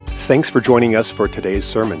Thanks for joining us for today's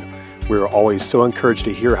sermon. We're always so encouraged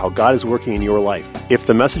to hear how God is working in your life. If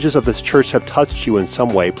the messages of this church have touched you in some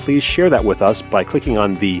way, please share that with us by clicking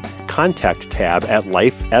on the Contact tab at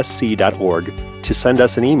lifesc.org to send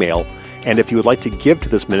us an email. And if you would like to give to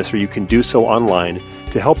this ministry, you can do so online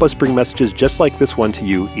to help us bring messages just like this one to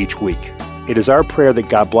you each week. It is our prayer that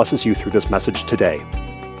God blesses you through this message today.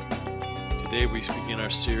 Today we begin our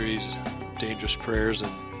series, Dangerous Prayers,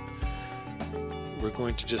 and we're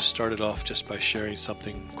going to just start it off just by sharing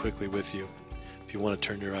something quickly with you, if you want to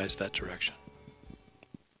turn your eyes that direction.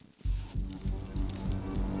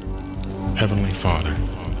 Heavenly Father,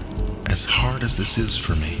 as hard as this is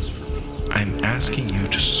for me, I'm asking you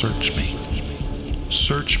to search me.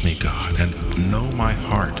 Search me, God, and know my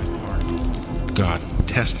heart. God,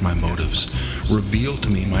 test my motives. Reveal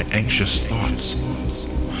to me my anxious thoughts.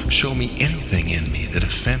 Show me anything in me that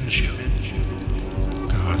offends you.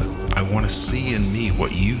 God, I want to see in me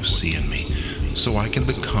what you see in me, so I can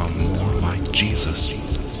become more like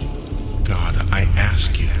Jesus. God, I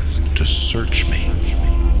ask you to search me.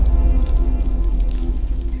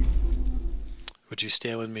 Would you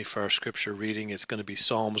stand with me for our scripture reading? It's going to be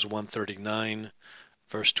Psalms 139,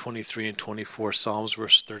 verse 23 and 24. Psalms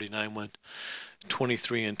verse 39,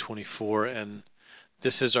 23 and 24. And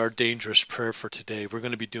this is our dangerous prayer for today. We're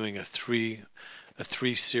going to be doing a three-part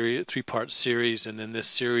series, and in this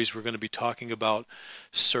series we're going to be talking about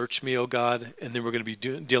Search Me, O God, and then we're going to be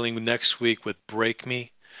dealing next week with Break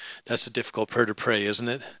Me. That's a difficult prayer to pray, isn't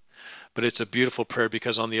it? But it's a beautiful prayer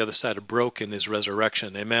because on the other side of broken is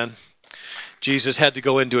resurrection. Amen? Jesus had to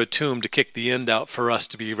go into a tomb to kick the end out for us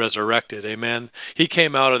to be resurrected. Amen? He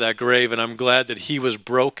came out of that grave, and I'm glad that he was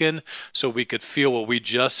broken so we could feel what we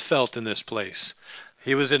just felt in this place.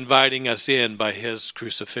 He was inviting us in by his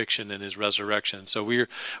crucifixion and his resurrection. So we're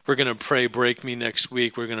going to pray Break Me next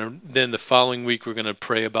week. Then the following week we're going to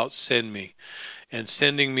pray about Send Me. And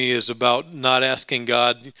sending me is about not asking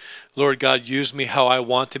God, Lord God, use me how I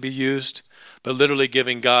want to be used, but literally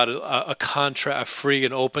giving God a contract, a free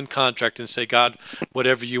and open contract, and say, God,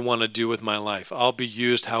 whatever you want to do with my life, I'll be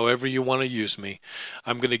used however you want to use me.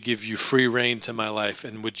 I'm going to give you free reign to my life,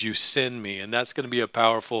 and would you send me? And that's going to be a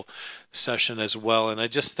powerful session as well. And I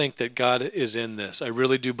just think that God is in this. I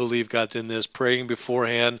really do believe God's in this. Praying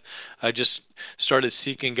beforehand, I just started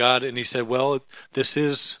seeking God, and he said, well, this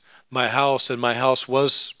is my house, and my house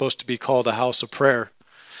was supposed to be called a house of prayer.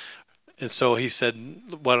 And so he said,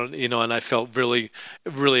 why don't, and I felt really,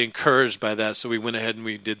 really encouraged by that. So we went ahead and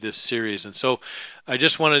we did this series. And so I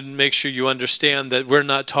just wanted to make sure you understand that we're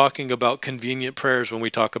not talking about convenient prayers when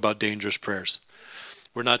we talk about dangerous prayers.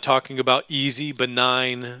 We're not talking about easy,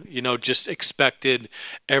 benign, just expected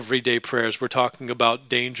everyday prayers. We're talking about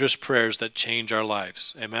dangerous prayers that change our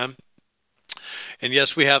lives. Amen? And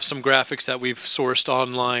yes, we have some graphics that we've sourced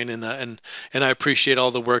online, and I appreciate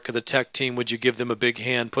all the work of the tech team. Would you give them a big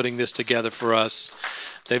hand putting this together for us?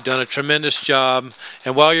 They've done a tremendous job.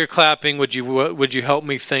 And while you're clapping, would you help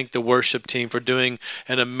me thank the worship team for doing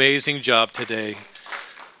an amazing job today?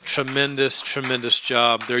 Tremendous, tremendous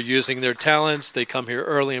job. They're using their talents. They come here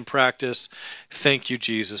early and practice. Thank you,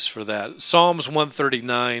 Jesus, for that. Psalms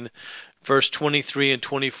 139. Verse 23 and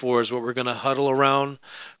 24 is what we're going to huddle around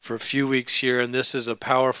for a few weeks here, and this is a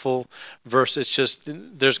powerful verse. It's just,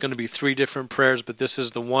 there's going to be three different prayers, but this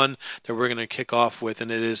is the one that we're going to kick off with,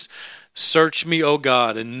 and it is, Search me, O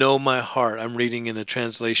God, and know my heart. I'm reading in a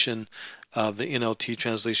translation of the NLT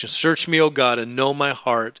translation. Search me, O God, and know my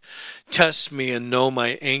heart. Test me and know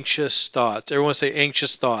my anxious thoughts. Everyone say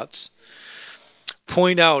anxious thoughts.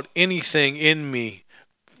 Point out anything in me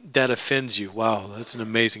that offends you. Wow, that's an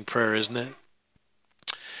amazing prayer, isn't it?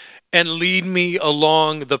 And lead me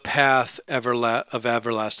along the path of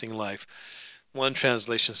everlasting life. One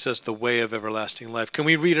translation says the way of everlasting life. Can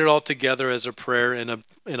we read it all together as a prayer in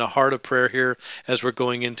a heart of prayer here as we're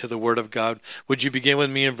going into the Word of God? Would you begin with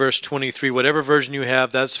me in verse 23? Whatever version you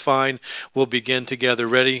have, that's fine. We'll begin together.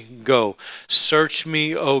 Ready? Go. Search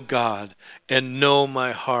me, O God, and know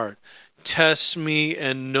my heart. Test me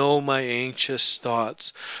and know my anxious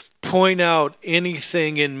thoughts. Point out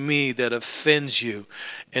anything in me that offends you,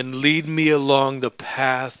 and lead me along the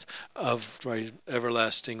path of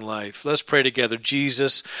everlasting life. Let's pray together.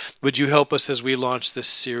 Jesus, would you help us as we launch this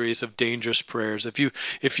series of dangerous prayers?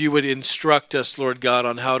 If you would instruct us, Lord God,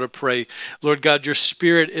 on how to pray. Lord God, your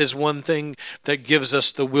Spirit is one thing that gives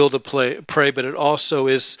us the will to pray, but it also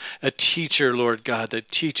is a teacher, Lord God,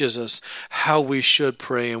 that teaches us how we should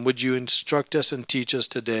pray. And would you instruct us and teach us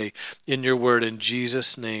today in your word in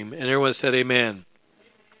Jesus' name? And everyone said amen.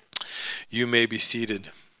 You may be seated.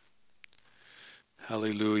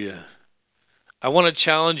 Hallelujah. I want to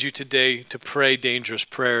challenge you today to pray dangerous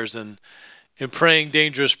prayers. And in praying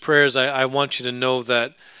dangerous prayers, I want you to know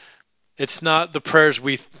that it's not the prayers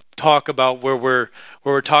we talk about where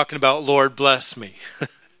we're talking about, Lord, bless me.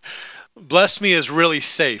 Bless me is really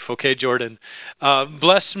safe, okay, Jordan?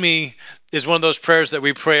 Bless me is one of those prayers that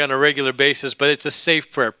we pray on a regular basis, but it's a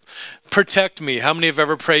safe prayer. Protect me. How many have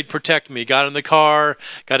ever prayed protect me? Got in the car,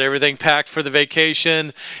 got everything packed for the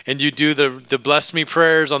vacation, and you do the bless me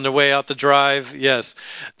prayers on the way out the drive? Yes.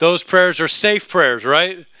 Those prayers are safe prayers,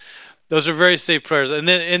 right? Those are very safe prayers. And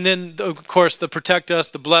then of course, the protect us,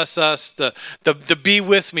 the bless us, the be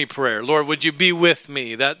with me prayer. Lord, would you be with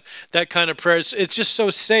me? That kind of prayer, it's just so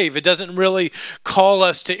safe. It doesn't really call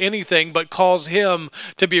us to anything, but calls him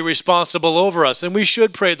to be responsible over us. And we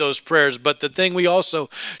should pray those prayers. But the thing we also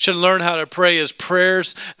should learn how to pray is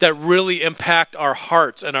prayers that really impact our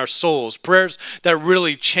hearts and our souls. Prayers that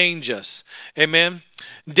really change us. Amen?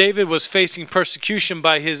 David was facing persecution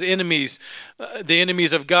by his enemies, the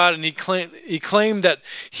enemies of God, and he claimed that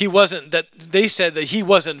they said that he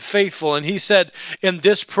wasn't faithful. And he said in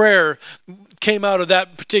this prayer came out of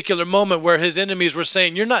that particular moment where his enemies were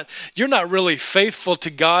saying, you're not really faithful to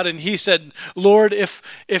God. And he said, Lord,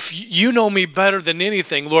 if you know me better than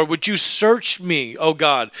anything, Lord, would you search me, oh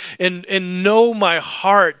God, and know my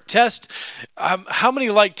heart. Test, how many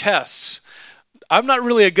like tests? I'm not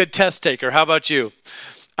really a good test taker. How about you?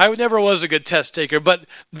 I never was a good test taker, but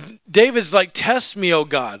David's like, test me, oh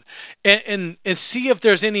God, and see if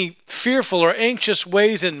there's any fearful or anxious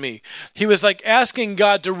ways in me. He was like asking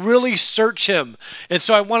God to really search him. And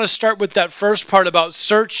so I want to start with that first part about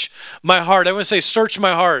search my heart. I want to say, search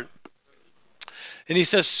my heart. And he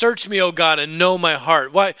says, search me, O God, and know my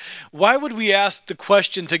heart. Why would we ask the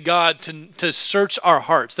question to God to search our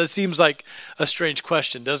hearts? That seems like a strange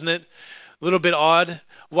question, doesn't it? A little bit odd.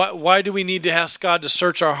 Why do we need to ask God to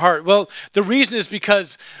search our heart? Well, the reason is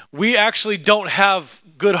because we actually don't have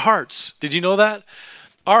good hearts. Did you know that?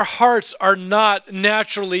 Our hearts are not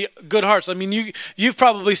naturally good hearts. I mean, you've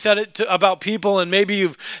probably said it about people, and maybe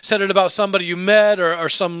you've said it about somebody you met or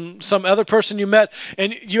some other person you met,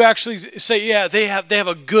 and you actually say, yeah, they have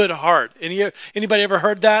a good heart. Anybody ever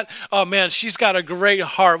heard that? Oh man, she's got a great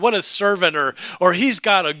heart. What a servant, or he's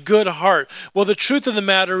got a good heart. Well, the truth of the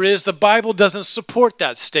matter is the Bible doesn't support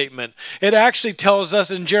that statement. It actually tells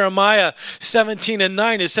us in Jeremiah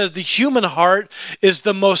 17:9, it says the human heart is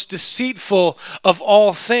the most deceitful of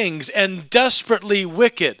all things and desperately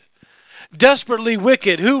wicked. Desperately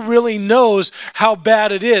wicked. Who really knows how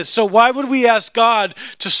bad it is? So why would we ask God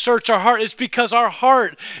to search our heart? It's because our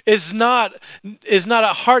heart is not a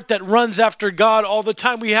heart that runs after God all the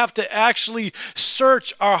time. We have to actually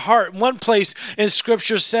search our heart. One place in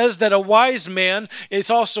Scripture says that a wise man, it's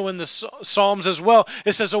also in the Psalms as well,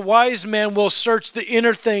 it says a wise man will search the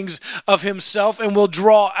inner things of himself and will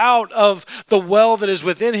draw out of the well that is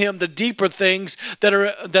within him the deeper things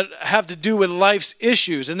that have to do with life's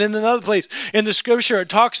issues. And in another place in the Scripture, it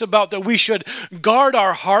talks about that we should guard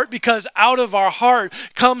our heart because out of our heart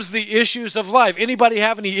comes the issues of life. Anybody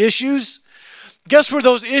have any issues? Guess where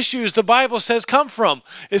those issues, the Bible says, come from?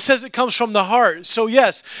 It says it comes from the heart. So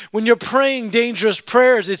yes, when you're praying dangerous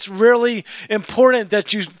prayers, it's really important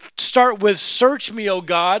that you start with, search me, O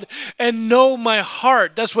God, and know my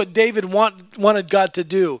heart. That's what David wanted God to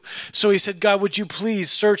do. So he said, God, would you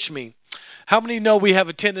please search me? How many know we have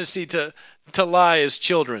a tendency to lie as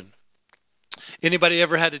children? Anybody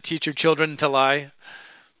ever had to teach your children to lie?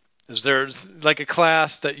 Is there like a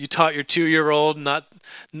class that you taught your 2-year-old not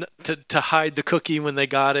to hide the cookie when they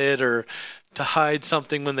got it, or to hide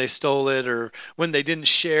something when they stole it, or when they didn't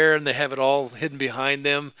share and they have it all hidden behind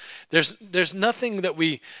them? There's nothing that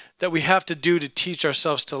we have to do to teach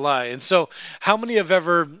ourselves to lie. And so how many have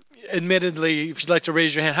ever, admittedly, if you'd like to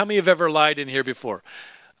raise your hand, how many have ever lied in here before?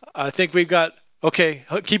 I think we've got, okay,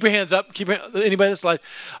 keep your hands up. Anybody that's lied?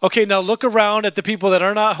 Okay, now look around at the people that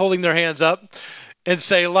are not holding their hands up and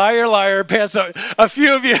say, liar, liar, pants up. A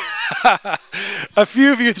few of you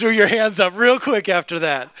threw your hands up real quick after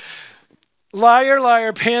that. Liar,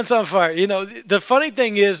 liar, pants on fire. You know, the funny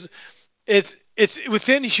thing is, it's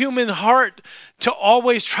within human heart to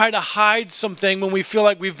always try to hide something when we feel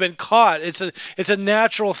like we've been caught. It's a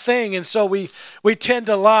natural thing, and so we tend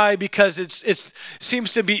to lie because it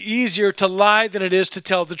seems to be easier to lie than it is to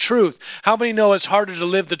tell the truth. How many know it's harder to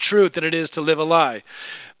live the truth than it is to live a lie?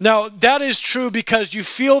 Now, that is true because you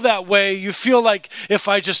feel that way. You feel like if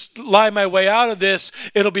I just lie my way out of this,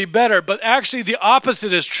 it'll be better. But actually, the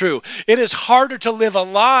opposite is true. It is harder to live a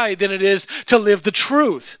lie than it is to live the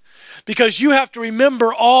truth. because you have to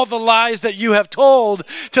remember all the lies that you have told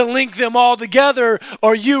to link them all together,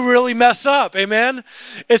 or you really mess up. Amen?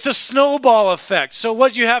 It's a snowball effect. So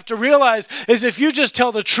what you have to realize is if you just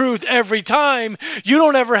tell the truth every time, you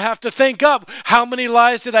don't ever have to think up, how many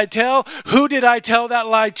lies did I tell? Who did I tell that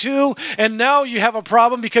lie to? And now you have a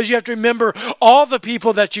problem because you have to remember all the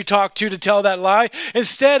people that you talked to tell that lie.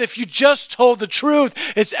 Instead, if you just told the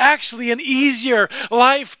truth, it's actually an easier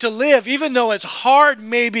life to live. Even though it's hard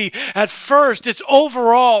maybe at first, it's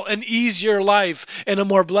overall an easier life and a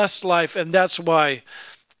more blessed life. And that's why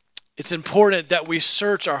it's important that we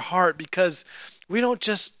search our heart, because we don't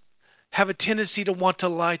just have a tendency to want to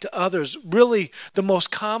lie to others. Really, the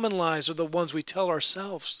most common lies are the ones we tell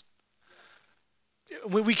ourselves.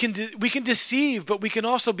 We can deceive, but we can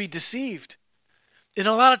also be deceived. And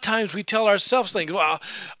a lot of times we tell ourselves things. Well,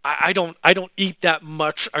 I don't eat that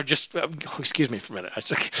much. Or just excuse me for a minute.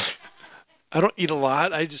 I don't eat a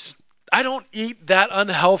lot. I don't eat that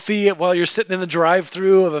unhealthy while you're sitting in the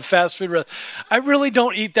drive-thru of a fast food restaurant. I really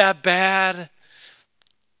don't eat that bad.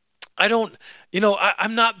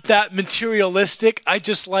 I'm not that materialistic. I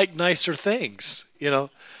just like nicer things. I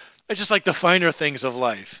just like the finer things of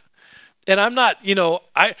life. And I'm not,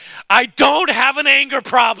 I don't have an anger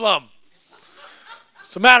problem.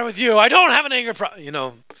 What's the matter with you? I don't have an anger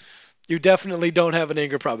problem. You definitely don't have an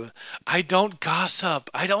anger problem. I don't gossip.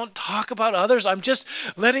 I don't talk about others. I'm just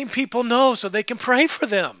letting people know so they can pray for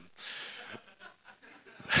them.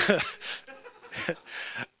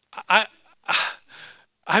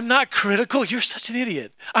 I'm not critical. You're such an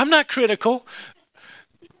idiot. I'm not critical.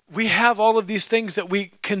 We have all of these things that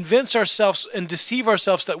we convince ourselves and deceive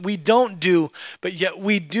ourselves that we don't do, but yet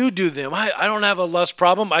we do them. I don't have a lust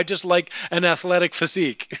problem. I just like an athletic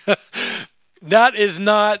physique. That is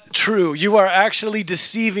not true. You are actually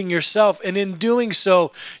deceiving yourself. And in doing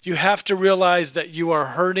so, you have to realize that you are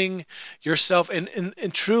hurting yourself.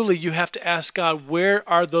 And truly, you have to ask God, where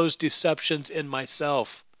are those deceptions in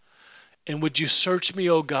myself? And would you search me,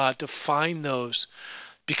 oh God, to find those?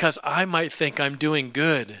 Because I might think I'm doing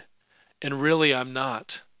good, and really I'm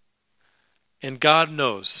not. And God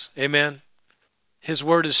knows. Amen? His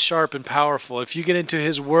word is sharp and powerful. If you get into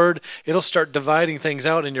his word, it'll start dividing things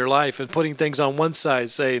out in your life and putting things on one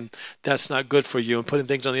side saying that's not good for you, and putting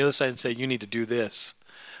things on the other side and say you need to do this.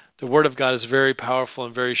 The word of God is very powerful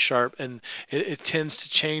and very sharp, and it tends to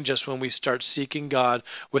change us when we start seeking God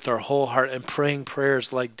with our whole heart and praying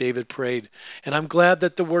prayers like David prayed. And I'm glad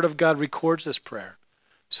that the word of God records this prayer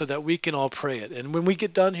so that we can all pray it. And when we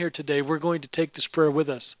get done here today, we're going to take this prayer with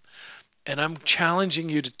us. And I'm challenging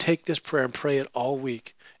you to take this prayer and pray it all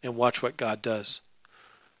week and watch what God does.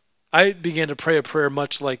 I began to pray a prayer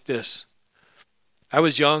much like this. I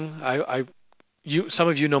was young. Some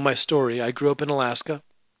of you know my story. I grew up in Alaska,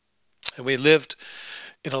 and we lived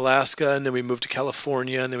in Alaska, and then we moved to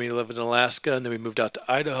California, and then we lived in Alaska, and then we moved out to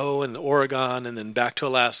Idaho and Oregon, and then back to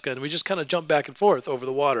Alaska, and we just kind of jumped back and forth over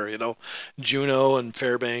the water, Juneau and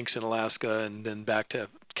Fairbanks in Alaska, and then back to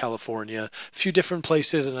California, a few different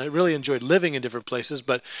places, and I really enjoyed living in different places,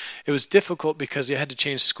 but it was difficult because you had to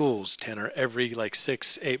change schools, Tanner, every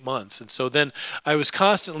 6-8 months. And so then I was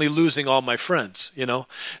constantly losing all my friends,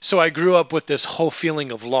 So I grew up with this whole feeling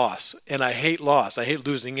of loss, and I hate loss. I hate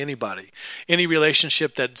losing anybody. Any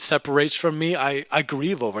relationship that separates from me, I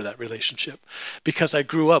grieve over that relationship because I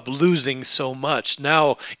grew up losing so much.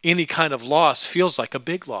 Now any kind of loss feels like a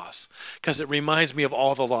big loss because it reminds me of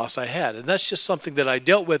all the loss I had. And that's just something that I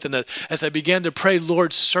dealt with. And as I began to pray,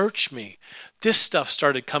 Lord, search me, this stuff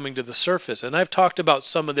started coming to the surface. And I've talked about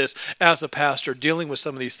some of this as a pastor, dealing with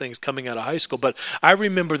some of these things coming out of high school. But I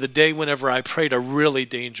remember the day whenever I prayed a really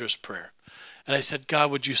dangerous prayer. And I said,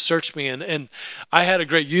 God, would you search me? And I had a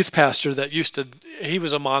great youth pastor that he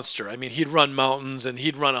was a monster. I mean, he'd run mountains and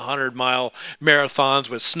he'd run 100-mile marathons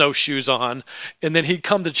with snowshoes on. And then he'd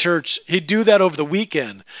come to church. He'd do that over the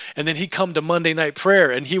weekend. And then he'd come to Monday night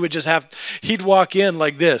prayer and he'd walk in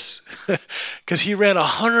like this because he ran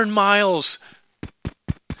 100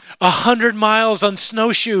 miles on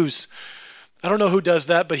snowshoes. I don't know who does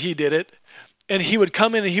that, but he did it. And he would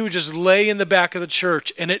come in and he would just lay in the back of the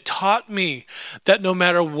church. And it taught me that no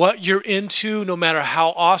matter what you're into, no matter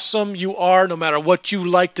how awesome you are, no matter what you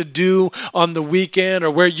like to do on the weekend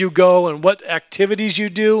or where you go and what activities you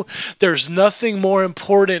do, there's nothing more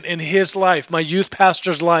important in his life, my youth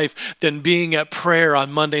pastor's life, than being at prayer on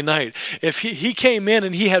Monday night. If he came in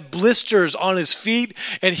and he had blisters on his feet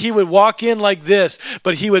and he would walk in like this,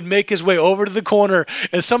 but he would make his way over to the corner.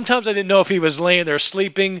 And sometimes I didn't know if he was laying there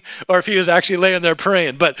sleeping or if he was actually laying there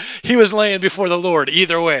praying, but he was laying before the Lord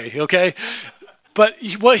either way, okay? But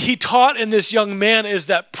what he taught in this young man is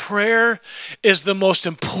that prayer is the most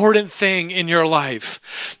important thing in your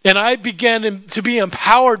life. And I began to be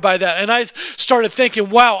empowered by that. And I started thinking,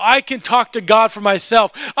 wow, I can talk to God for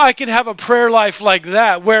myself. I can have a prayer life like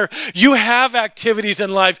that, where you have activities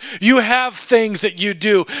in life, you have things that you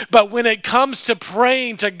do. But when it comes to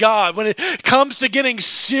praying to God, when it comes to getting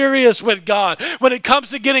serious with God, when it comes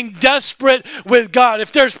to getting desperate with God,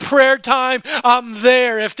 if there's prayer time, I'm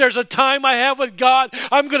there. If there's a time I have with God,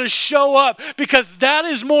 I'm going to show up, because that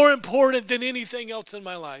is more important than anything else in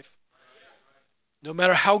my life. No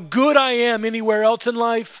matter how good I am anywhere else in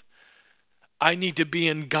life, I need to be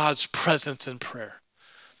in God's presence in prayer.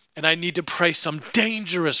 And I need to pray some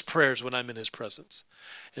dangerous prayers when I'm in his presence.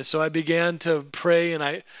 And so I began to pray, and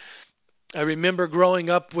I remember growing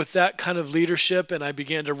up with that kind of leadership, and I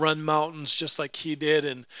began to run mountains just like he did.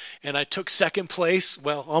 And I took second place,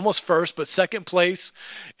 well, almost first, but second place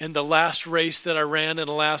in the last race that I ran in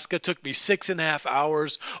Alaska. It took me 6.5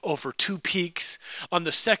 hours over 2 peaks. On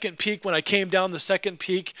the second peak, when I came down the second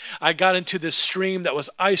peak, I got into this stream that was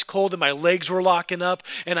ice cold and my legs were locking up.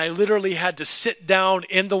 And I literally had to sit down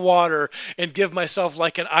in the water and give myself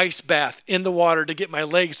like an ice bath in the water to get my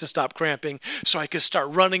legs to stop cramping so I could start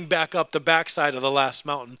running back up the backside of the last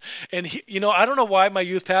mountain. And I don't know why my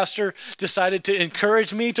youth pastor decided to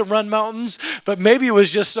encourage me to run mountains, but maybe it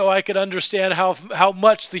was just so I could understand how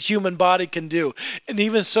much the human body can do. And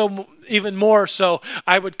even more so,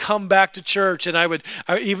 I would come back to church, and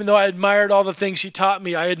even though I admired all the things he taught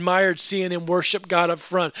me, I admired seeing him worship God up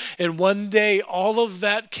front. And one day, all of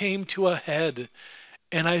that came to a head,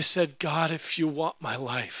 and I said, God, if you want my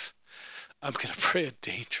life, I'm going to pray a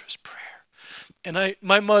dangerous prayer. And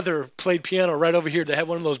my mother played piano right over here. They had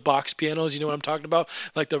one of those box pianos, you know what I'm talking about?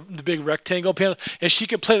 Like the big rectangle piano. And she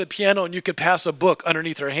could play the piano, and you could pass a book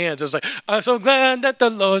underneath her hands. It was like, I'm so glad that the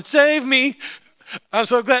Lord saved me. I'm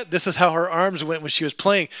so glad. This is how her arms went when she was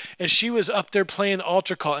playing. And she was up there playing the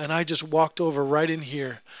altar call. And I just walked over right in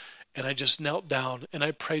here, and I just knelt down, and I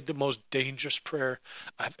prayed the most dangerous prayer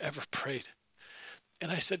I've ever prayed.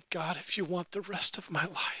 And I said, God, if you want the rest of my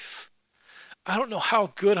life, I don't know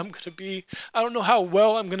how good I'm going to be. I don't know how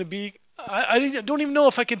well I'm going to be. I don't even know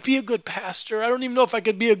if I could be a good pastor. I don't even know if I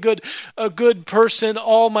could be a good person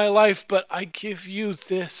all my life. But I give you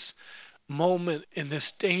this moment in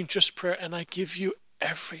this dangerous prayer, and I give you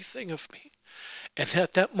everything of me. And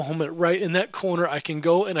at that moment, right in that corner, I can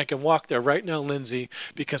go and I can walk there right now, Lindsay,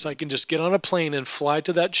 because I can just get on a plane and fly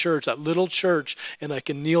to that church, that little church, and I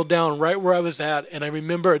can kneel down right where I was at. And I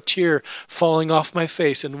remember a tear falling off my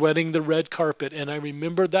face and wetting the red carpet. And I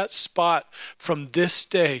remember that spot from this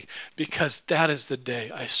day, because that is the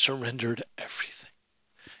day I surrendered everything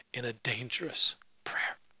in a dangerous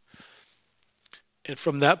prayer. And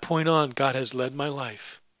from that point on, God has led my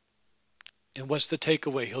life. And what's the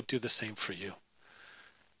takeaway? He'll do the same for you.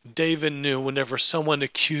 David knew whenever someone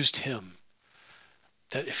accused him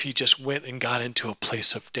that if he just went and got into a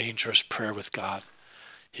place of dangerous prayer with God,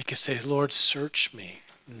 he could say, Lord, search me,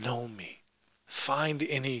 know me, find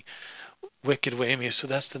any wicked way in me. So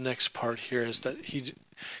that's the next part here, is that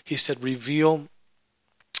he said, reveal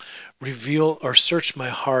or search my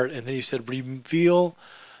heart. And then he said, reveal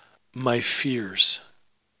my fears.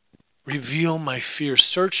 Reveal my fears.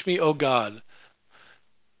 Search me, O God,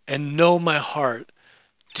 and know my heart.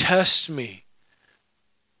 Test me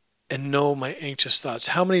and know my anxious thoughts.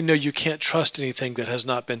 How many know you can't trust anything that has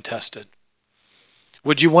not been tested?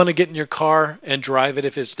 Would you want to get in your car and drive it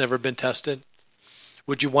if it's never been tested?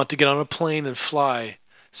 Would you want to get on a plane and fly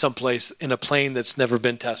someplace in a plane that's never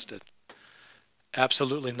been tested?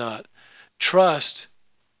 Absolutely not. Trust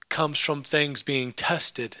comes from things being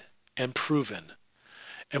tested and proven.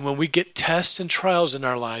 And when we get tests and trials in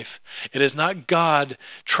our life, it is not God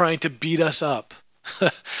trying to beat us up.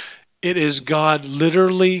 It is God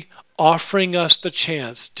literally offering us the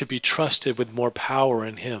chance to be trusted with more power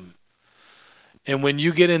in him. And when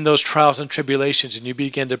you get in those trials and tribulations and you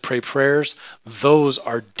begin to pray prayers, those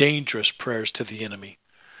are dangerous prayers to the enemy.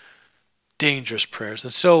 Dangerous prayers.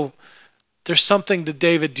 And so there's something that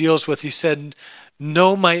David deals with. He said,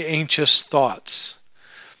 know my anxious thoughts.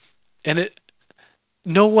 And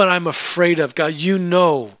know what I'm afraid of. God, you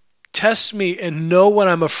know. Test me and know what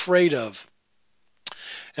I'm afraid of.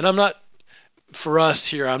 And I'm not, for us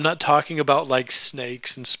here, I'm not talking about like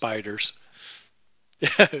snakes and spiders.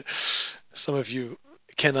 Some of you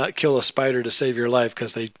cannot kill a spider to save your life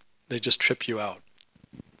because they just trip you out.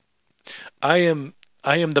 I am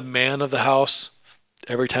the man of the house.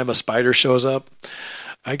 Every time a spider shows up,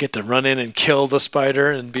 I get to run in and kill the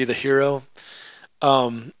spider and be the hero.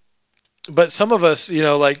 But some of us,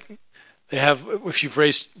 like They have, if you've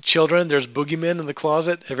raised children, there's boogeymen in the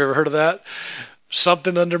closet. Have you ever heard of that?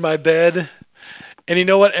 Something under my bed. And you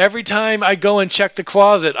know what? Every time I go and check the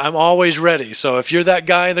closet, I'm always ready. So if you're that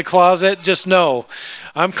guy in the closet, just know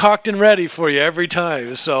I'm cocked and ready for you every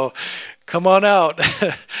time. So come on out.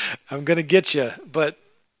 I'm going to get you. But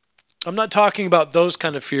I'm not talking about those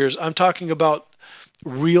kind of fears. I'm talking about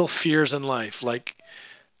real fears in life. Like,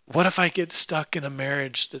 what if I get stuck in a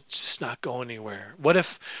marriage that's just not going anywhere? What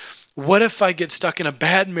if I get stuck in a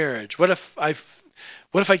bad marriage? What if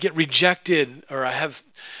I get rejected, or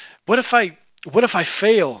what if I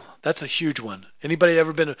fail? That's a huge one. Anybody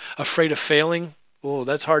ever been afraid of failing? Oh,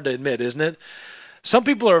 that's hard to admit, isn't it? Some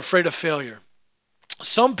people are afraid of failure.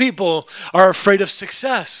 Some people are afraid of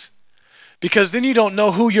success, because then you don't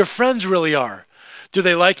know who your friends really are. Do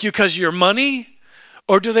they like you because of your money,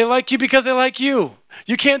 or do they like you because they like you?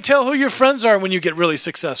 You can't tell who your friends are when you get really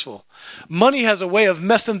successful. Money has a way of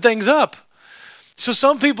messing things up. So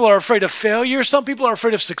some people are afraid of failure. Some people are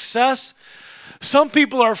afraid of success. Some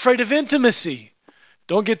people are afraid of intimacy.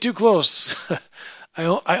 Don't get too close.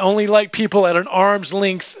 I only like people at an arm's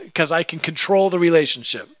length because I can control the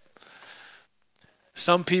relationship.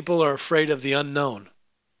 Some people are afraid of the unknown.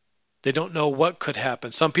 They don't know what could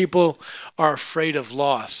happen. Some people are afraid of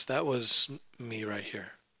loss. That was me right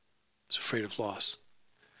here. I was afraid of loss.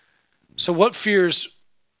 So what fears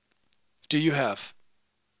do you have?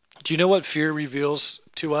 Do you know what fear reveals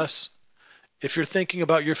to us? If you're thinking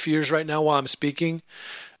about your fears right now while I'm speaking,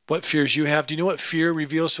 what fears you have, do you know what fear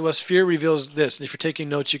reveals to us? Fear reveals this. And if you're taking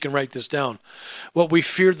notes, you can write this down. What we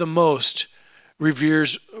fear the most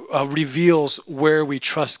reveals where we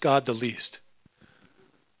trust God the least.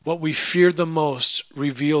 What we fear the most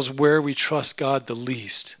reveals where we trust God the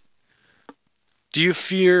least. Do you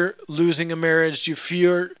fear losing a marriage? Do you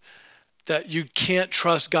fear that you can't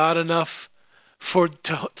trust God enough for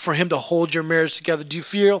him to hold your marriage together? Do you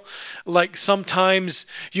feel like sometimes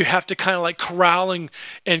you have to kind of like corral and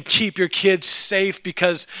keep your kids safe,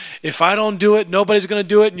 because if I don't do it, nobody's going to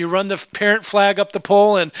do it, and you run the parent flag up the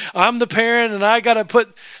pole, and I'm the parent and I got to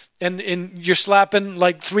put, and you're slapping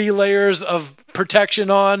like 3 layers of protection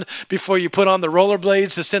on before you put on the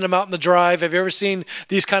rollerblades to send them out in the drive? Have you ever seen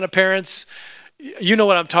these kind of parents? You know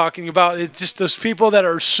what I'm talking about. It's just those people that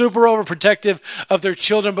are super overprotective of their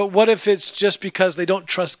children. But what if it's just because they don't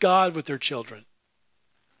trust God with their children?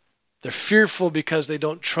 They're fearful because they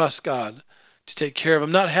don't trust God to take care of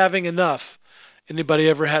them. Not having enough. Anybody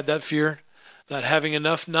ever had that fear? Not having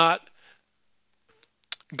enough, not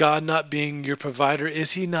God not being your provider.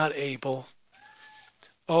 Is he not able?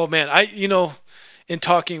 Oh man, in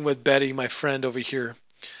talking with Betty, my friend over here,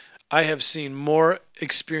 I have seen more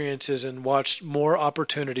experiences and watched more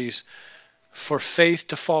opportunities for faith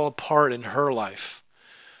to fall apart in her life.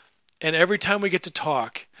 And every time we get to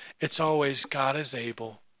talk, it's always God is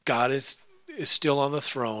able. God is still on the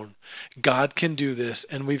throne. God can do this.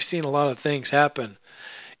 And we've seen a lot of things happen.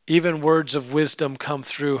 Even words of wisdom come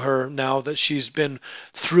through her now that she's been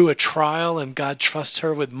through a trial and God trusts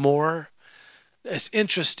her with more. It's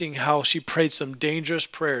interesting how she prayed some dangerous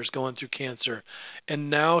prayers going through cancer, and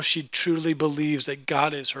now she truly believes that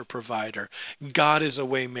God is her provider. God is a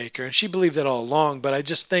way maker, and she believed that all along, but I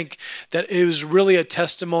just think that it was really a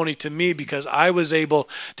testimony to me, because I was able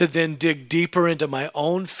to then dig deeper into my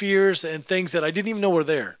own fears and things that I didn't even know were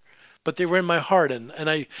there, but they were in my heart, and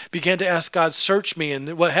I began to ask God, search me.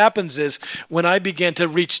 And what happens is, when I began to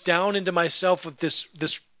reach down into myself with this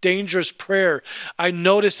dangerous prayer, I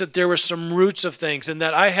noticed that there were some roots of things, and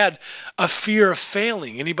that I had a fear of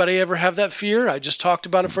failing. Anybody ever have that fear? I just talked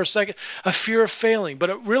about it for a second. A fear of failing. But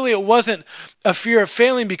it wasn't a fear of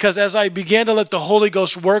failing, because as I began to let the Holy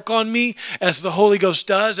Ghost work on me, as the Holy Ghost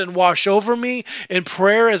does, and wash over me in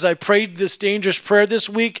prayer, as I prayed this dangerous prayer this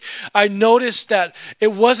week, I noticed that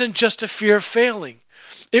it wasn't just a fear of failing.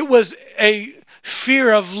 It was a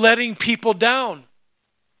fear of letting people down.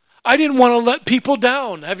 I didn't want to let people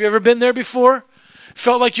down. Have you ever been there before?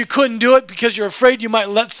 Felt like you couldn't do it because you're afraid you might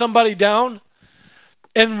let somebody down?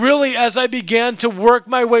 And really, as I began to work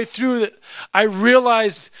my way through it, I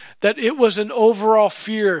realized that it was an overall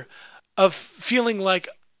fear of feeling like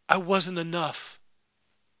I wasn't enough.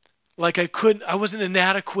 Like I wasn't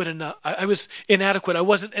inadequate enough. I was inadequate. I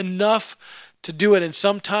wasn't enough to do it. And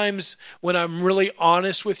sometimes when I'm really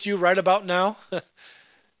honest with you right about now,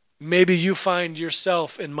 maybe you find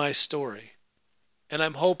yourself in my story. And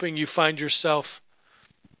I'm hoping you find yourself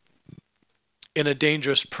in a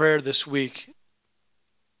dangerous prayer this week,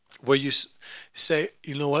 where you say,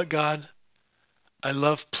 you know what, God? I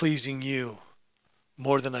love pleasing you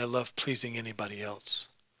more than I love pleasing anybody else.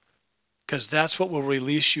 Because that's what will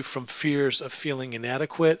release you from fears of feeling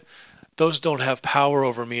inadequate, those don't have power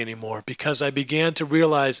over me anymore, because I began to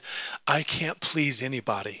realize I can't please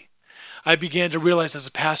anybody. I began to realize as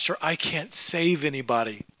a pastor, I can't save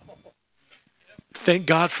anybody. Thank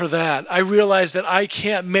God for that. I realized that I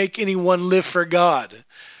can't make anyone live for God.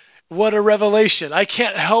 What a revelation. I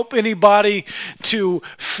can't help anybody to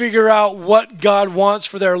figure out what God wants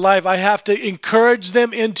for their life. I have to encourage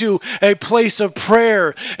them into a place of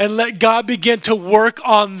prayer and let God begin to work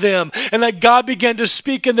on them and let God begin to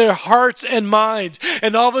speak in their hearts and minds.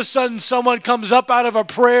 And all of a sudden someone comes up out of a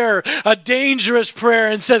prayer, a dangerous prayer,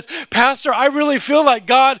 and says, Pastor, I really feel like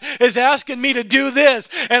God is asking me to do this.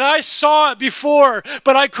 And I saw it before,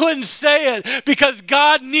 but I couldn't say it because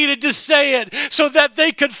God needed to say it so that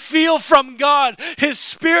they could feel from God, His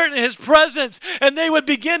Spirit and His presence, and they would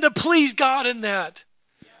begin to please God in that.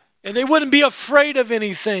 And they wouldn't be afraid of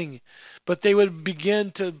anything, but they would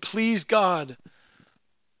begin to please God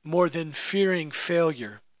more than fearing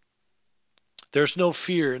failure. There's no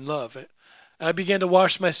fear in love. I began to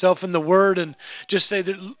wash myself in the Word and just say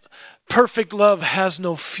that perfect love has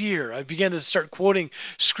no fear. I began to start quoting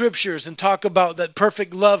scriptures and talk about that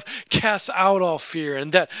perfect love casts out all fear,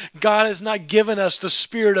 and that God has not given us the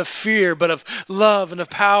spirit of fear, but of love and of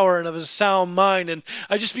power and of a sound mind. And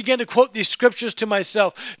I just began to quote these scriptures to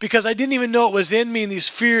myself because I didn't even know it was in me, and these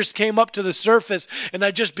fears came up to the surface, and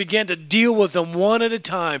I just began to deal with them one at a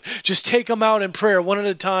time. Just take them out in prayer one at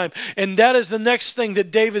a time. And that is the next thing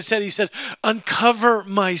that David said. He said, uncover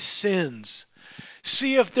my sins.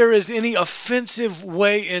 See if there is any offensive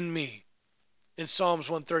way in me. In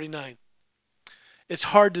Psalms 139. It's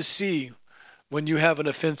hard to see when you have an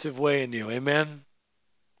offensive way in you. Amen?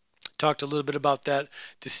 Talked a little bit about that,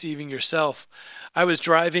 deceiving yourself. I was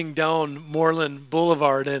driving down Moreland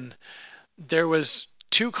Boulevard, and there was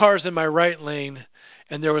 2 cars in my right lane,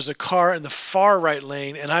 and there was a car in the far right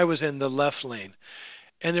lane, and I was in the left lane.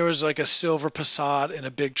 And there was like a silver Passat and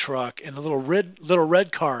a big truck and a little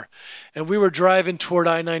red car. And we were driving toward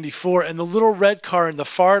I-94, and the little red car in the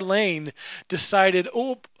far lane decided,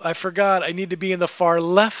 oh, I forgot, I need to be in the far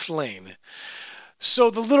left lane.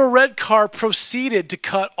 So the little red car proceeded to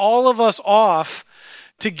cut all of us off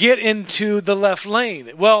to get into the left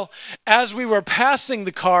lane. Well, as we were passing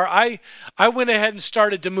the car, I went ahead and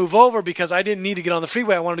started to move over because I didn't need to get on the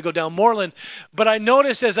freeway. I wanted to go down Moreland. But I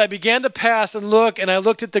noticed as I began to pass and look, and I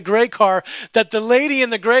looked at the gray car, that the lady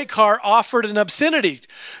in the gray car offered an obscenity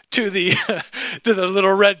to the to the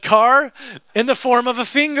little red car in the form of a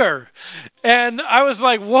finger. And I was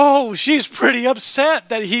like, whoa, she's pretty upset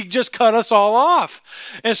that he just cut us all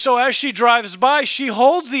off. And so as she drives by, she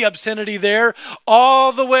holds the obscenity there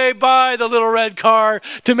all the way by the little red car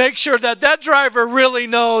to make sure that that driver really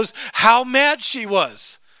knows how mad she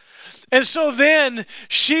was. And so then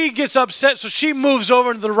she gets upset, so she moves over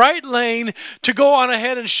into the right lane to go on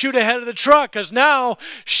ahead and shoot ahead of the truck because now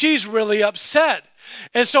she's really upset.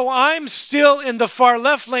 And so I'm still in the far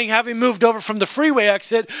left lane, having moved over from the freeway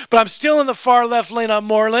exit, but I'm still in the far left lane on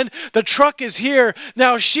Moreland. The truck is here.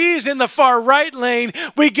 Now she's in the far right lane.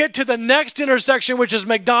 We get to the next intersection, which is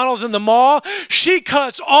McDonald's in the mall. She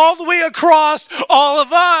cuts all the way across all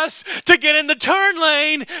of us to get in the turn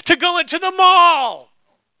lane to go into the mall.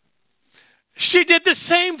 She did the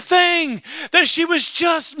same thing that she was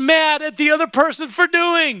just mad at the other person for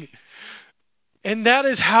doing. And that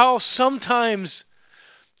is how sometimes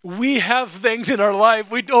we have things in our life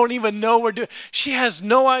we don't even know we're doing. She has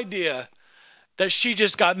no idea that she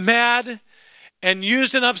just got mad and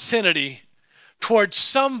used an obscenity towards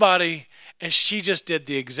somebody, and she just did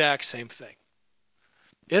the exact same thing.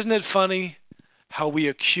 Isn't it funny how we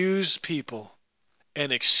accuse people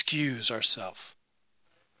and excuse ourselves?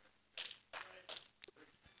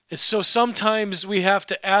 And so sometimes we have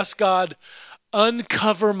to ask God,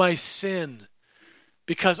 uncover my sin,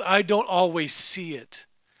 because I don't always see it.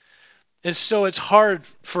 And so it's hard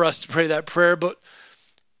for us to pray that prayer, but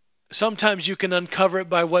sometimes you can uncover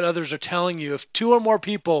it by what others are telling you. If 2 or more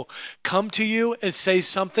people come to you and say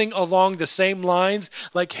something along the same lines,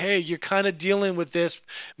 like, hey, you're kind of dealing with this,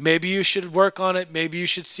 maybe you should work on it, maybe you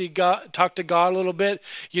should see God, talk to God a little bit.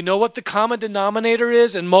 You know what the common denominator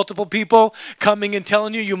is in multiple people coming and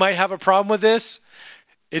telling you might have a problem with this?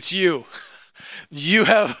 It's you. You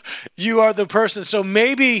are the person. So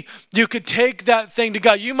maybe you could take that thing to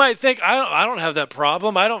God. You might think, I don't have that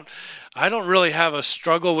problem. I don't really have a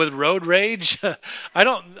struggle with road rage. I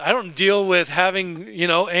don't deal with having,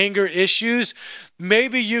 anger issues.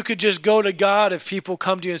 Maybe you could just go to God if people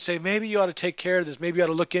come to you and say, maybe you ought to take care of this. Maybe you ought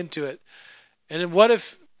to look into it. And then what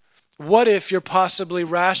if you're possibly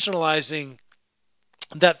rationalizing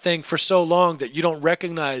that thing for so long that you don't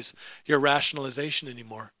recognize your rationalization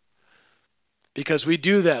anymore? Because we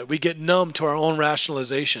do that. We get numb to our own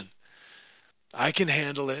rationalization. I can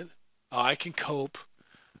handle it. Oh, I can cope.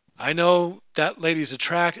 I know that lady's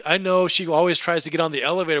attractive. I know she always tries to get on the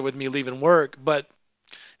elevator with me leaving work, but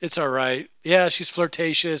it's all right. Yeah, she's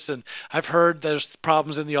flirtatious, and I've heard there's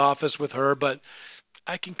problems in the office with her, but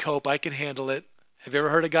I can cope. I can handle it. Have you ever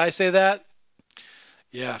heard a guy say that?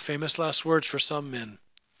 Yeah, famous last words for some men.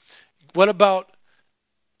 What about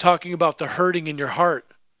talking about the hurting in your heart?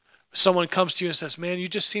 Someone comes to you and says, man, you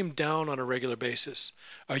just seem down on a regular basis.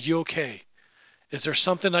 Are you okay? Is there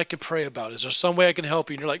something I can pray about? Is there some way I can help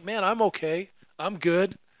you? And you're like, man, I'm okay. I'm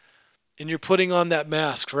good. And you're putting on that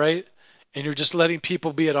mask, right? And you're just letting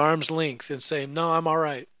people be at arm's length and saying, no, I'm all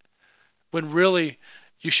right. When really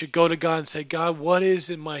you should go to God and say, God, what is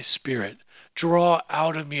in my spirit? Draw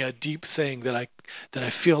out of me a deep thing that I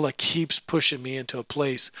feel like keeps pushing me into a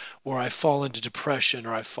place where I fall into depression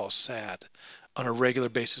or I fall sad on a regular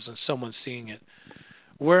basis and someone's seeing it.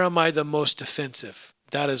 Where am I the most defensive?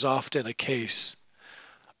 That is often a case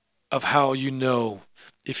of how you know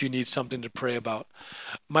if you need something to pray about.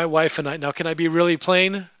 My wife and I, now can I be really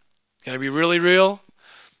plain? Can I be really real?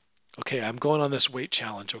 Okay, I'm going on this weight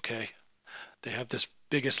challenge, okay? They have this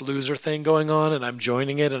Biggest Loser thing going on, and I'm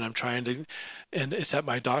joining it, and I'm trying to, and it's at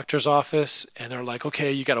my doctor's office, and they're like,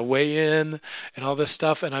 okay, you got to weigh in and all this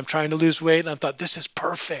stuff, and I'm trying to lose weight, and I thought, this is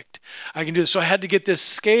perfect. I can do this. So I had to get this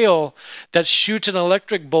scale that shoots an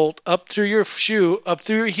electric bolt up through your shoe, up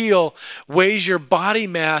through your heel, weighs your body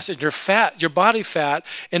mass and your fat, your body fat,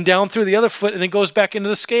 and down through the other foot, and then goes back into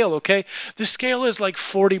the scale, okay? The scale is like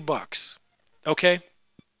 $40, okay?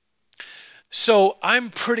 So I'm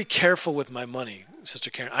pretty careful with my money,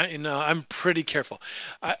 Sister Karen. I'm pretty careful.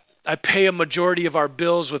 I pay a majority of our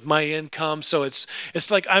bills with my income, so it's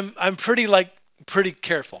like I'm pretty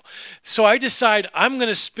careful. So I decide I'm going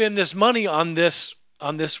to spend this money on this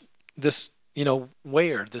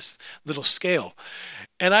weigher, this little scale,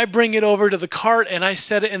 and I bring it over to the cart and I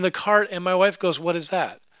set it in the cart, and my wife goes, "What is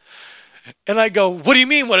that?" And I go, "What do you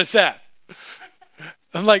mean? What is that?"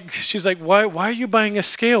 I'm like, she's like, why are you buying a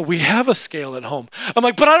scale? We have a scale at home. I'm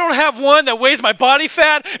like, but I don't have one that weighs my body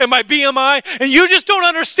fat and my BMI, and you just don't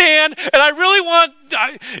understand, and I really want,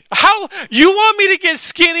 how, you want me to get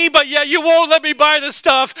skinny, but yet you won't let me buy the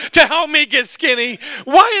stuff to help me get skinny.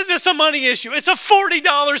 Why is this a money issue? It's a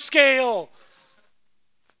 $40 scale.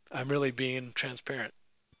 I'm really being transparent.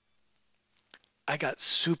 I got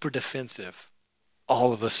super defensive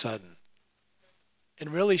all of a sudden. And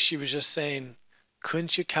really she was just saying,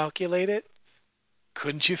 couldn't you calculate it?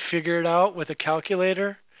 Couldn't you figure it out with a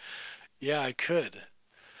calculator? Yeah, I could.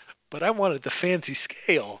 But I wanted the fancy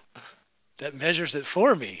scale that measures it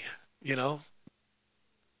for me, you know?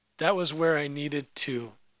 That was where I needed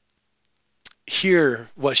to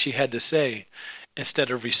hear what she had to say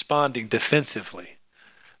instead of responding defensively.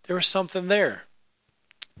 There was something there.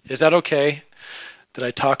 Is that okay? Did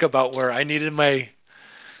I talk about where I needed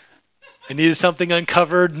something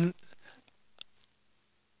uncovered?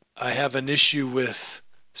 I have an issue with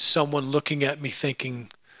someone looking at me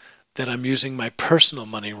thinking that I'm using my personal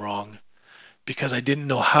money wrong because I didn't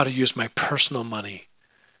know how to use my personal money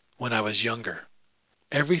when I was younger.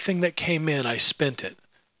 Everything that came in, I spent it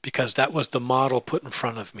because that was the model put in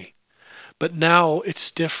front of me. But now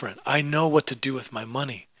it's different. I know what to do with my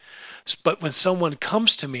money. But when someone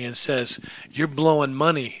comes to me and says, "You're blowing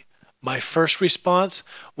money," my first response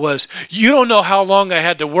was, "You don't know how long I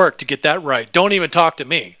had to work to get that right. Don't even talk to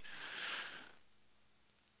me."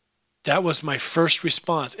 That was my first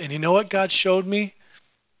response. And you know what God showed me?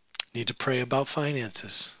 Need to pray about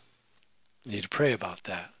finances. Need to pray about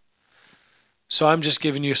that. So I'm just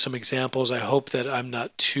giving you some examples. I hope that I'm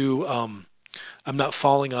not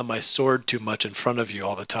falling on my sword too much in front of you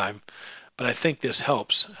all the time. But I think this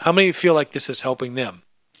helps. How many feel like this is helping them?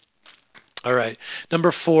 All right. Number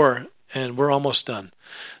 4, and we're almost done.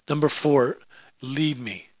 Number 4, lead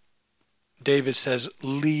me. David says,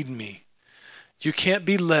 lead me. You can't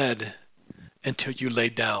be led until you lay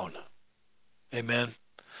down. Amen.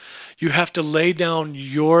 You have to lay down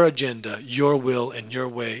your agenda, your will, and your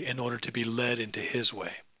way in order to be led into his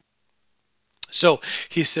way. So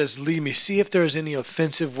he says, lead me. See if there is any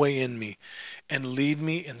offensive way in me, and lead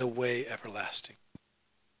me in the way everlasting.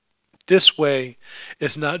 This way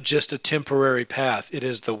is not just a temporary path. It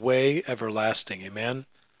is the way everlasting. Amen.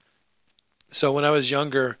 So when I was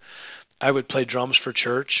younger, I would play drums for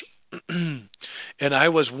church. And I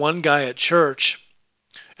was one guy at church,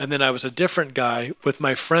 and then I was a different guy with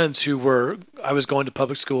my friends I was going to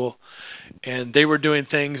public school, and they were doing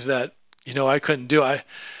things that, I couldn't do.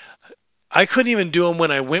 I couldn't even do them when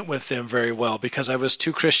I went with them very well because I was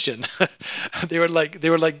too Christian. They were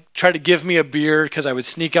like try to give me a beer because I would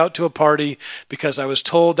sneak out to a party because I was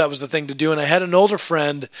told that was the thing to do. And I had an older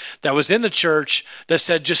friend that was in the church that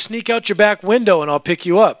said, just sneak out your back window and I'll pick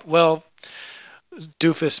you up. Well,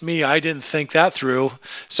 doofus me, I didn't think that through.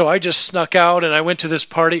 So I just snuck out and I went to this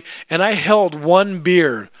party and I held one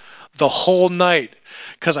beer the whole night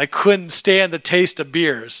because I couldn't stand the taste of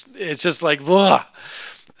beers. It's just like, blah.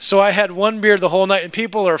 So I had one beer the whole night, and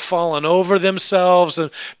people are falling over themselves, and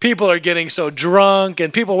people are getting so drunk,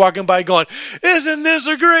 and people walking by going, isn't this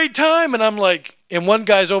a great time? And I'm like, and one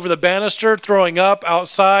guy's over the banister throwing up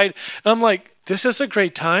outside, and I'm like, this is a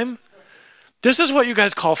great time? This is what you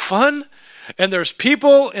guys call fun? And there's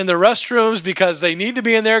people in the restrooms because they need to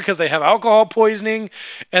be in there because they have alcohol poisoning,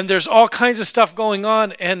 and there's all kinds of stuff going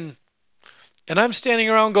on, and I'm standing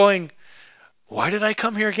around going, why did I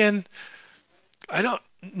come here again? I don't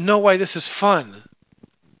know why this is fun.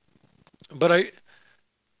 But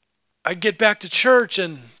I get back to church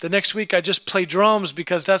and the next week I just play drums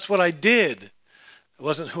because that's what I did. It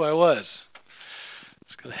wasn't who I was. I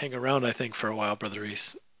was going to hang around, I think, for a while, Brother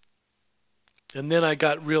Reese. And then I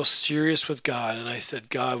got real serious with God and I said,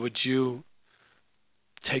 God, would you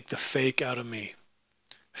take the fake out of me?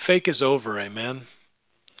 Fake is over, amen.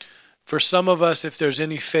 For some of us, if there's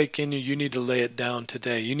any fake in you, you need to lay it down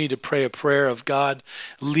today. You need to pray a prayer of, God,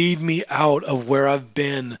 lead me out of where I've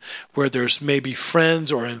been, where there's maybe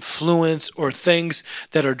friends or influence or things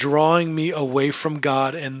that are drawing me away from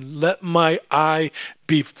God, and let my eye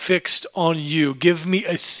be fixed on you. Give me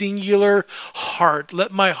a singular heart.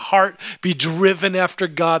 Let my heart be driven after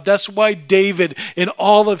God. That's why David, in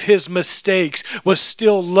all of his mistakes, was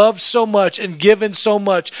still loved so much and given so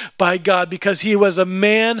much by God, because he was a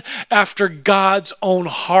man after God's own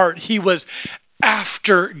heart. He was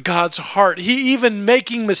after God's heart. He, even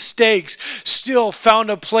making mistakes, still found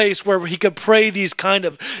a place where he could pray these kind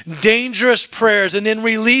of dangerous prayers. And in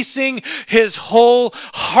releasing his whole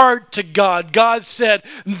heart to God, God said,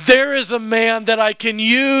 there is a man that I can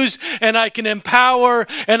use and I can empower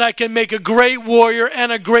and I can make a great warrior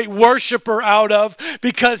and a great worshiper out of,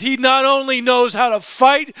 because he not only knows how to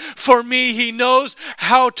fight for me, he knows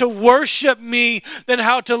how to worship me and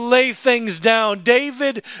how to lay things down.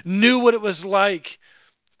 David knew what it was like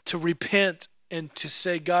to repent and to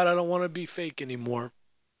say, God, I don't want to be fake anymore.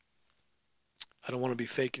 I don't want to be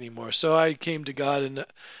fake anymore. So I came to God in a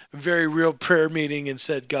very real prayer meeting and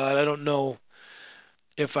said, God, I don't know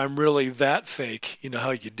if I'm really that fake. You know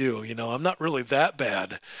how you do. I'm not really that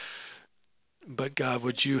bad. But God,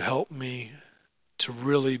 would you help me to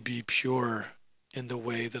really be pure in the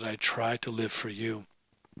way that I try to live for you?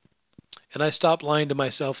 And I stopped lying to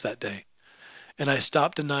myself that day. And I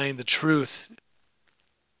stopped denying the truth,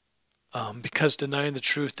 because denying the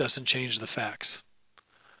truth doesn't change the facts.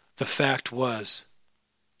 The fact was,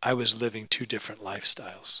 I was living two different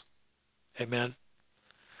lifestyles. Amen?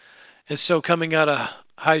 And so coming out of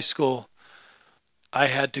high school, I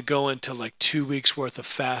had to go into like 2 weeks worth of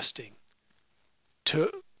fasting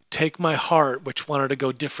to take my heart, which wanted to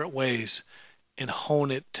go different ways, and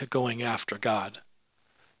hone it to going after God.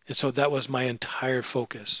 And so that was my entire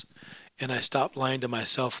focus. And I stopped lying to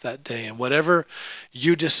myself that day. And whatever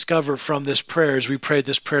you discover from this prayer, as we prayed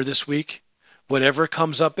this prayer this week, whatever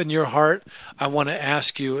comes up in your heart, I want to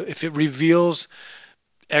ask you, if it reveals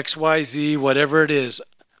X, Y, Z, whatever it is,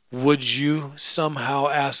 would you somehow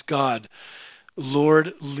ask God,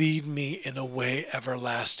 Lord, lead me in a way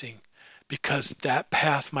everlasting, because that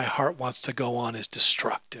path my heart wants to go on is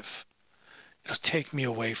destructive. It'll take me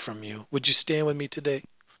away from you. Would you stand with me today?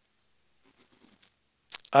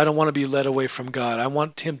 I don't want to be led away from God. I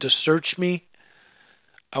want him to search me.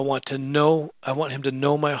 I want him to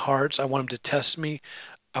know my hearts. I want him to test me.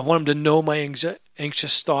 I want him to know my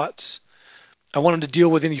anxious thoughts. I want him to deal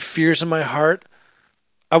with any fears in my heart.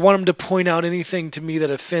 I want him to point out anything to me that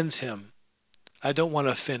offends him. I don't want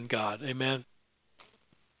to offend God. Amen.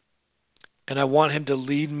 And I want him to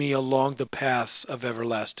lead me along the paths of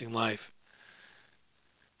everlasting life.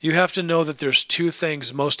 You have to know that there's two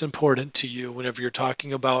things most important to you whenever you're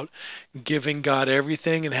talking about giving God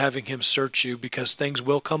everything and having him search you, because things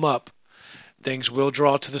will come up. Things will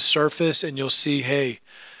draw to the surface and you'll see, hey,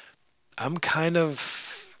 I'm kind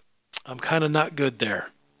of not good there.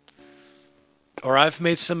 Or I've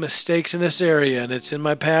made some mistakes in this area and it's in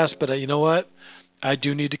my past, but you know what? I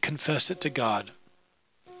do need to confess it to God.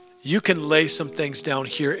 You can lay some things down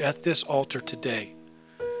here at this altar today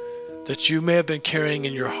that you may have been carrying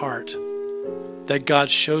in your heart that God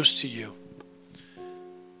shows to you.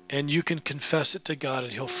 And you can confess it to God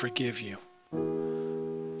and he'll forgive you.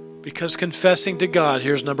 Because confessing to God,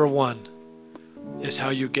 here's number one, is how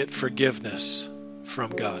you get forgiveness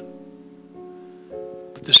from God.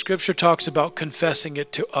 But the scripture talks about confessing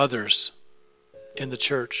it to others in the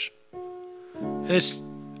church. And it's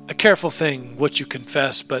a careful thing what you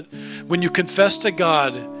confess, but when you confess to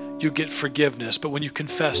God, you get forgiveness. But when you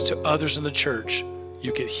confess to others in the church,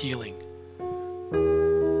 you get healing.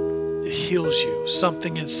 It heals you.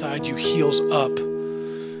 Something inside you heals up.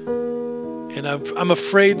 And I'm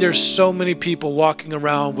afraid there's so many people walking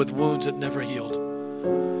around with wounds that never healed.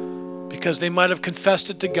 Because they might have confessed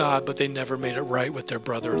it to God, but they never made it right with their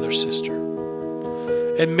brother or their sister.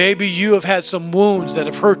 And maybe you have had some wounds that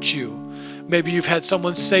have hurt you. Maybe you've had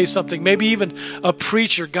someone say something, maybe even a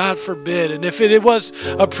preacher, God forbid. And if it was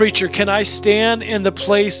a preacher, can I stand in the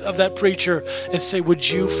place of that preacher and say, would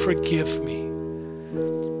you forgive me?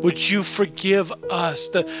 Would you forgive us?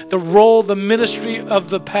 The role, the ministry of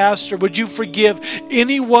the pastor, would you forgive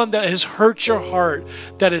anyone that has hurt your heart,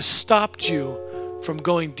 that has stopped you from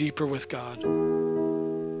going deeper with God?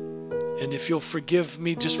 And if you'll forgive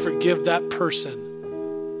me, just forgive that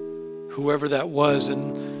person, whoever that was,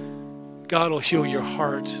 and God will heal your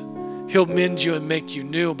heart. He'll mend you and make you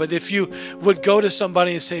new. But if you would go to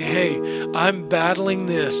somebody and say, hey, I'm battling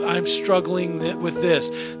this, I'm struggling with this,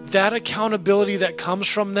 that accountability that comes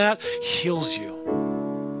from that heals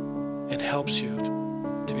you and helps you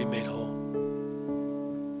to be made whole.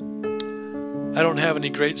 I don't have any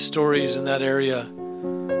great stories in that area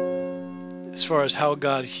as far as how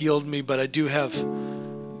God healed me, but I do have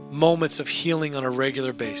moments of healing on a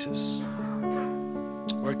regular basis,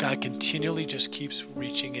 where God continually just keeps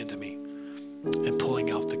reaching into me and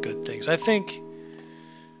pulling out the good things. I think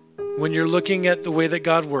when you're looking at the way that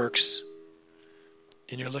God works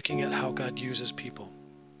and you're looking at how God uses people,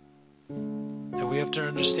 that we have to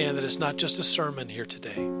understand that it's not just a sermon here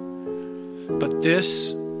today, but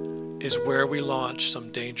this is where we launch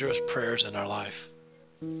some dangerous prayers in our life.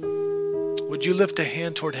 Would you lift a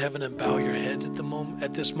hand toward heaven and bow your heads at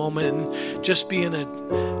this moment and just be in an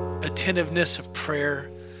attentiveness of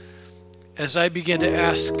prayer as I begin to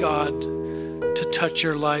ask God to touch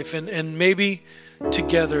your life, and maybe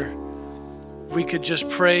together we could just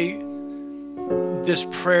pray this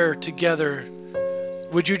prayer together.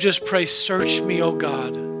 Would you just pray, search me, O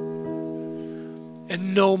God,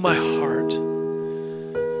 and know my heart.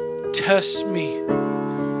 Test me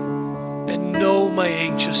and know my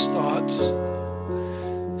anxious thoughts.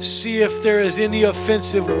 See if there is any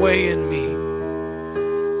offensive way in me,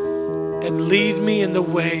 and lead me in the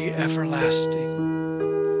way everlasting.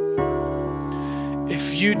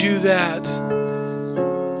 If you do that,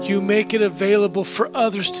 you make it available for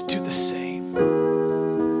others to do the same.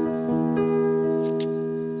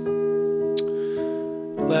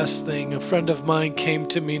 Last thing, a friend of mine came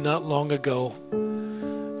to me not long ago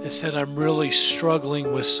and said, I'm really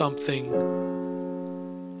struggling with something.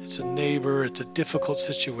 It's a neighbor, it's a difficult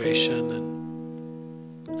situation.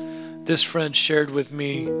 And this friend shared with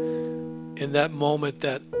me in that moment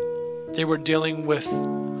that they were dealing with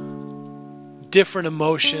different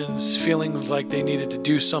emotions, feelings like they needed to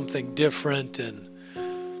do something different, and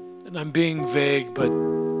I'm being vague, but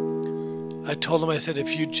I told him, I said,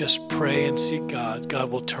 if you just pray and seek God, God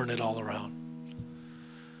will turn it all around.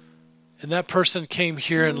 And that person came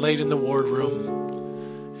here and laid in the ward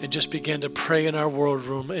room and just began to pray in our ward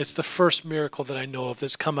room. It's the first miracle that I know of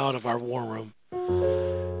that's come out of our war room.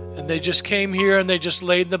 And they just came here and they just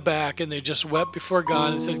laid in the back and they just wept before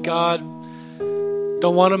God and said, God,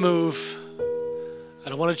 don't want to move. I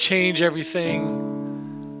don't want to change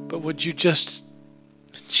everything, but would you just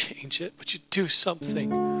change it? Would you do something?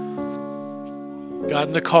 Got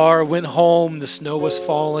in the car, went home. The snow was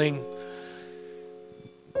falling.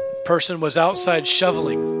 Person was outside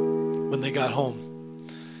shoveling when they got home.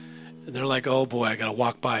 And they're like, oh boy, I got to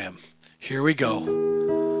walk by him. Here we go.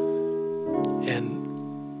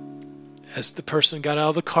 And as the person got out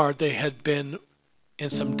of the car, they had been in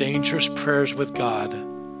some dangerous prayers with God.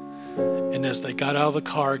 And as they got out of the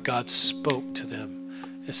car, God spoke to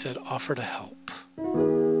them and said, offer to help.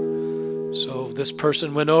 So this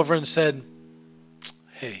person went over and said,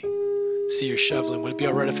 hey, see you're shoveling. Would it be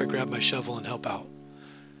all right if I grab my shovel and help out?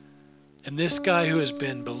 And this guy who has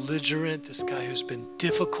been belligerent, this guy who's been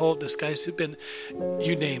difficult, this guy who's been,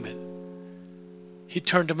 you name it, he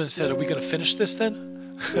turned to him and said, are we going to finish this then?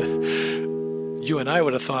 You and I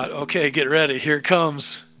would have thought, okay, get ready, here it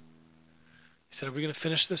comes. He said, are we going to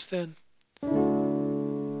finish this then?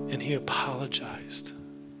 And he apologized.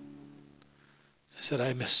 I said,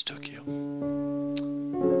 I mistook you.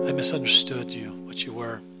 I misunderstood you, what you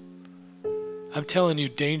were. I'm telling you,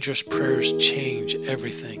 dangerous prayers change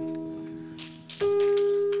everything.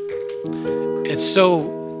 And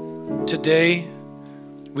so today,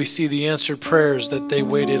 We see the answered prayers that they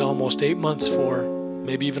waited almost 8 months for,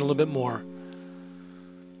 maybe even a little bit more.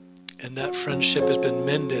 And that friendship has been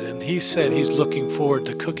mended. And he said he's looking forward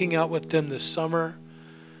to cooking out with them this summer,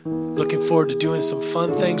 looking forward to doing some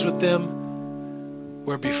fun things with them,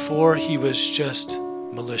 where before he was just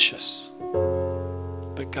malicious.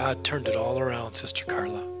 But God turned it all around, Sister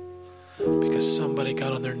Carla, because somebody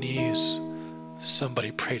got on their knees.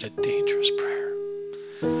 Somebody prayed a dangerous prayer.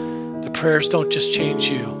 The prayers don't just change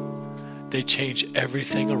you, they change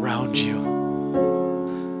everything around you.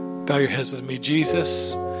 Bow your heads with me.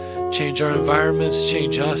 Jesus, change our environments,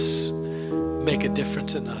 change us, make a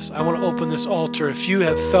difference in us. I want to open this altar. If you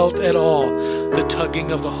have felt at all the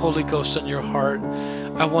tugging of the Holy Ghost on your heart,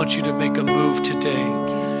 I want you to make a move today.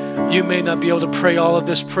 You may not be able to pray all of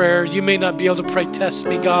this prayer. You may not be able to pray, test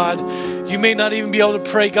me, God. You may not even be able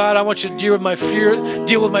to pray, God, I want you to deal with my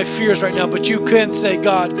fears right now. But you can say,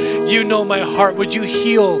 God, you know my heart. Would you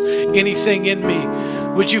heal anything in me?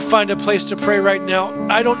 Would you find a place to pray right now?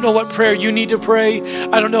 I don't know what prayer you need to pray.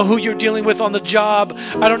 I don't know who you're dealing with on the job.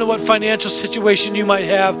 I don't know what financial situation you might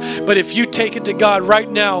have. But if you take it to God right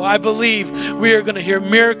now, I believe we are going to hear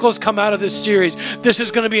miracles come out of this series. This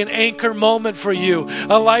is going to be an anchor moment for you.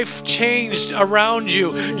 A life changed around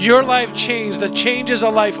you. Your life changed. That changes a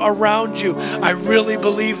life around you. I really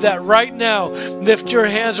believe that right now. Lift your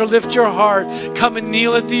hands or lift your heart. Come and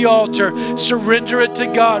kneel at the altar. Surrender it to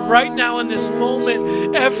God right now in this moment.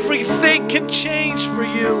 Everything can change for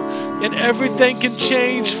you, and everything can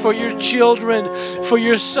change for your children, for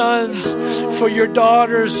your sons, for your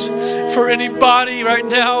daughters, for anybody right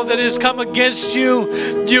now that has come against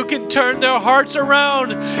you. You can turn their hearts around.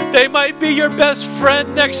 They might be your best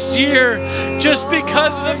friend next year just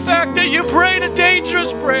because of the fact that you prayed a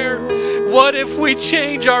dangerous prayer. What if we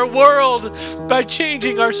change our world by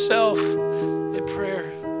changing ourselves in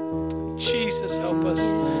prayer? Jesus, help us.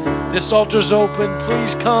 This altar's open.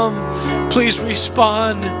 Please come. Please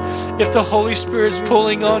respond. If the Holy Spirit's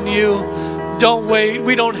pulling on you, don't wait.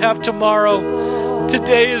 We don't have tomorrow.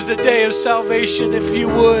 Today is the day of salvation. If you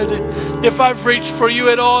would, if I've reached for you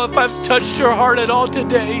at all, if I've touched your heart at all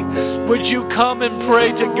today, would you come and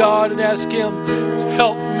pray to God and ask Him,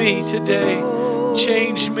 help me today.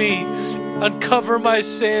 Change me. Uncover my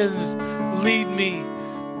sins. Lead me.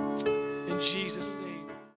 In Jesus' name.